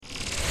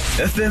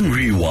FM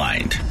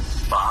Rewind.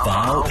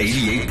 File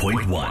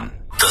 88.1.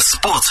 The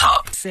Sports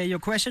Hub. So your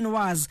question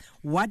was,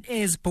 what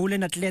is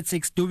Poland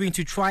Athletics doing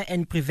to try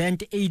and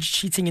prevent age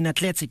cheating in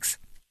athletics?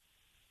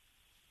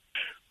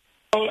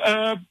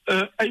 Well,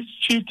 age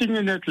cheating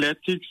in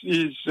athletics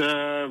is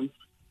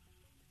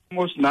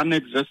almost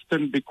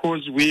non-existent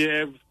because we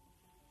have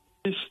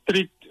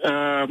strict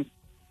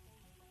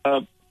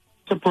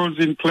principles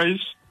in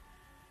place.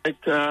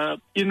 Like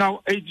in our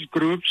age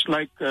groups,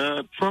 like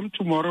from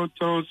tomorrow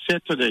till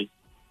Saturday,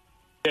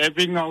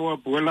 having our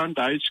Boland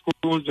High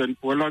Schools and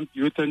Boland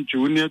Youth and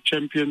Junior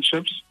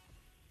Championships.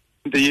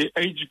 The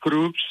age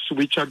groups,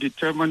 which are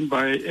determined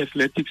by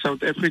Athletics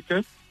South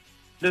Africa,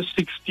 under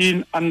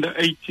 16, under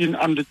 18,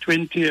 under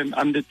 20, and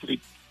under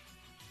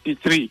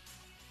 33.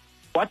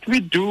 What we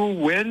do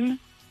when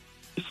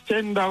we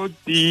send out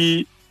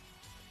the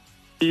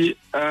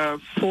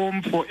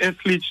form for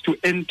athletes to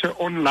enter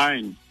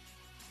online,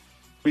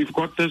 we've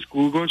got this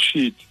Google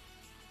sheet.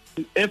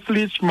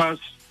 Athletes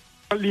must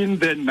fill in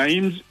their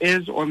names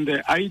as on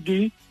their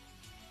ID.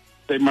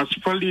 They must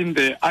fill in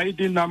their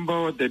ID number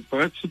or their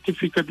birth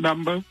certificate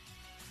number,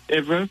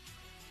 ever.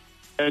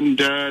 And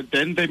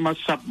then they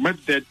must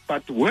submit that.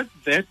 But with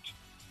that,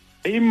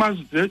 they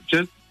must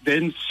just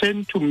then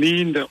send to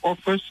me in the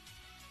office,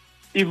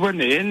 even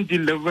hand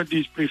delivered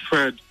is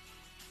preferred,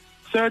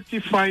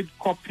 certified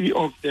copy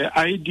of their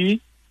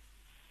ID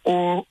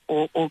or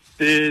of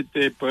their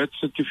birth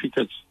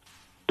certificates.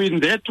 In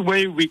that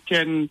way, we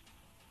can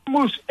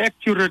most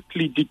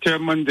accurately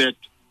determine that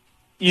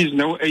there is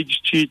no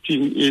age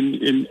cheating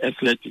in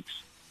athletics.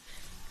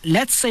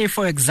 Let's say,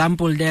 for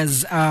example,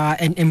 there's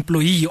an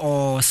employee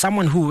or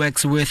someone who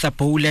works with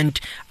Poland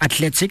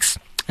Athletics,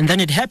 and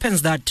then it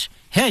happens that,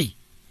 hey,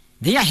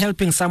 they are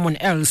helping someone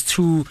else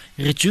to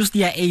reduce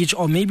their age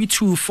or maybe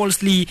to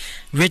falsely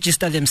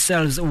register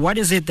themselves. What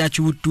is it that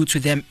you would do to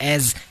them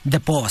as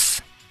the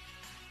boss?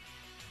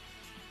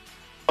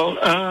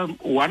 Well,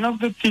 one of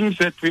the things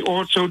that we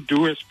also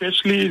do,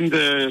 especially in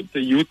the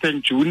youth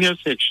and junior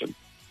section,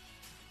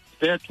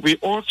 that we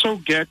also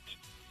get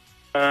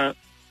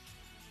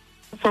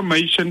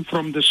information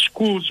from the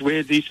schools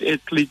where these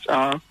athletes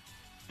are,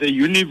 the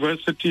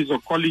universities or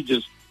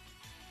colleges,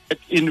 that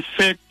in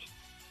fact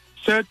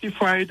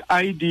certified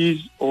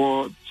IDs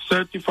or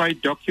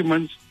certified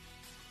documents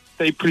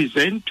they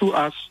present to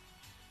us,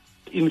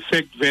 in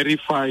fact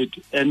verified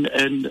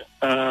and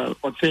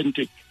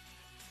authentic.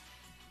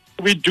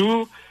 We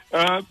do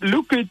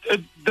look at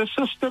the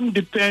system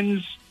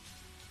depends.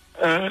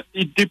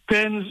 It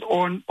depends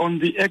on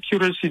the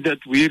accuracy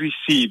that we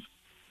receive.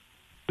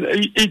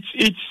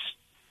 It's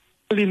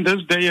in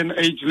this day and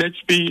age.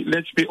 Let's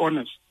be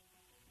honest.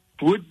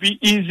 It would be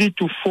easy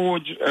to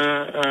forge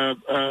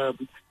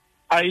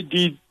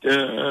ID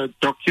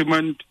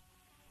document.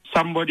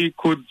 Somebody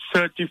could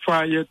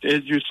certify it,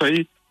 as you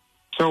say,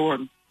 so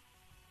on.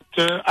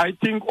 But, I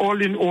think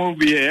all in all,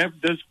 we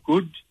have this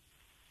good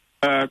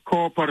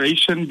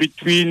cooperation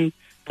between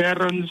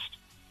parents,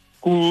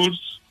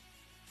 schools,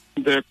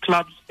 the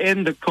clubs,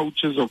 and the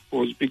coaches, of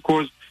course,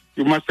 because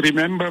you must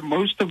remember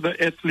most of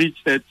the athletes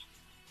that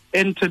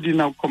entered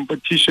in our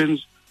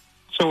competitions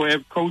so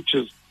have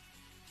coaches.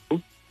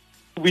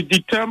 We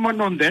determine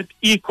on that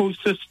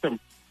ecosystem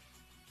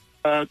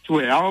to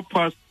help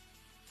us.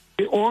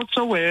 We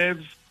also have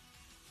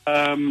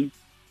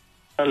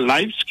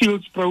life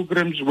skills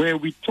programs where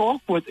we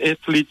talk with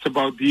athletes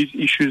about these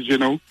issues, you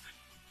know.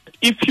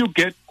 If you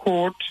get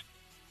caught,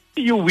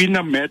 you win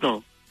a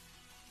medal,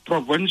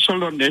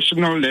 provincial or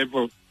national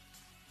level.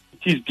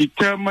 It is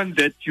determined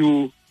that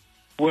you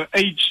were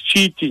age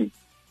cheating.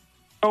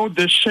 So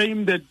the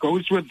shame that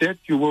goes with that,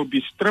 you will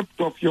be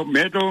stripped of your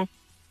medal,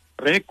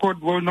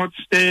 record will not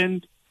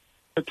stand,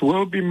 it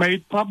will be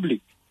made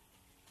public.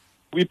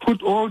 We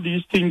put all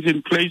these things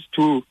in place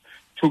to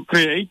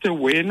create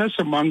awareness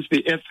amongst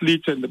the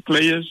athletes and the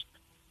players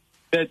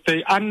that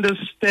they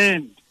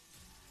understand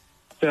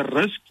the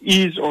risk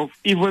is of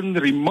even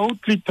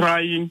remotely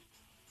trying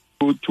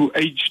to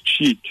age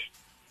cheat.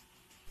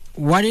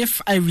 What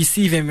if I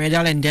receive a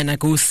medal and then I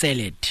go sell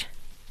it?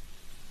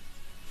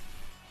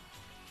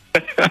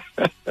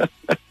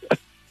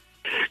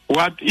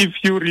 What if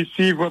you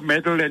receive a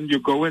medal and you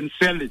go and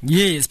sell it?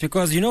 Yes,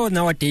 because you know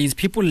nowadays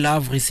people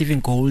love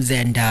receiving golds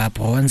and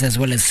bronze as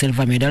well as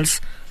silver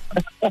medals.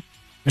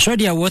 I'm sure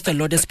they are worth a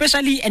lot,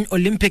 especially an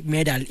Olympic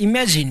medal.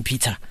 Imagine,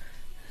 Peter.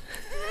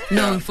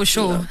 No, for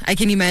sure. Yeah. I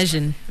can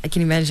imagine.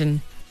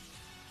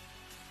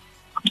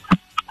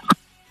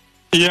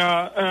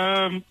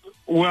 Yeah,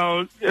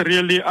 well,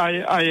 really,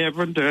 I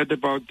haven't heard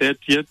about that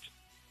yet.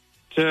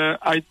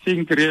 I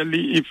think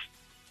really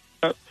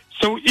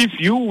if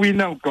you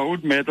win a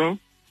gold medal,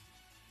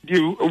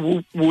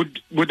 you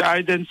would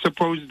I then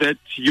suppose that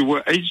you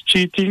were age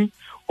cheating,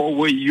 or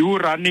were you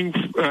running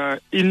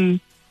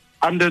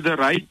under the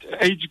right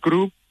age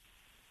group?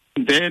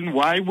 Then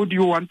why would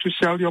you want to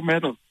sell your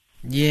medal?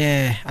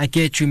 Yeah, I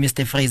get you,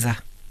 Mr. Fraser.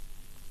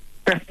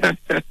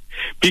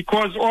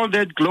 Because all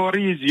that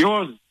glory is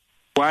yours.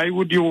 Why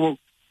would you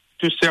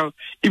to sell.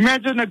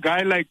 Imagine a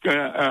guy like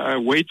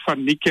Wade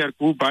van Niekerk,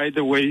 who, by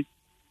the way,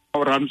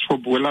 runs for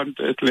Boland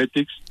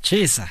Athletics.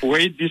 Jeez.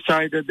 Wade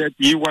decided that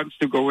he wants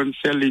to go and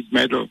sell his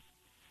medal.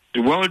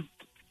 The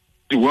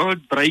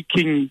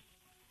world-breaking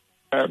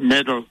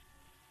medal.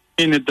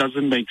 And it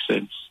doesn't make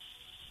sense.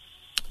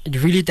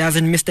 It really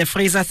doesn't. Mr.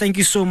 Fraser, thank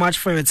you so much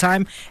for your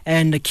time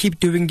and keep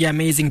doing the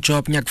amazing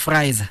job, Nyak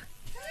Fraser.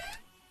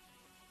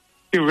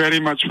 Thank you very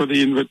much for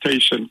the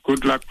invitation.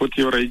 Good luck with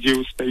your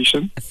radio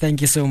station.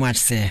 Thank you so much,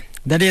 sir.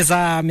 That is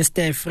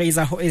Mr.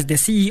 Fraser, who is the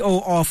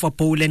CEO of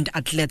Poland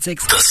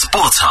Athletics. The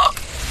Sports Hub.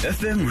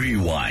 FM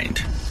Rewind.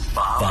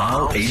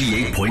 File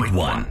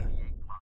 88.1.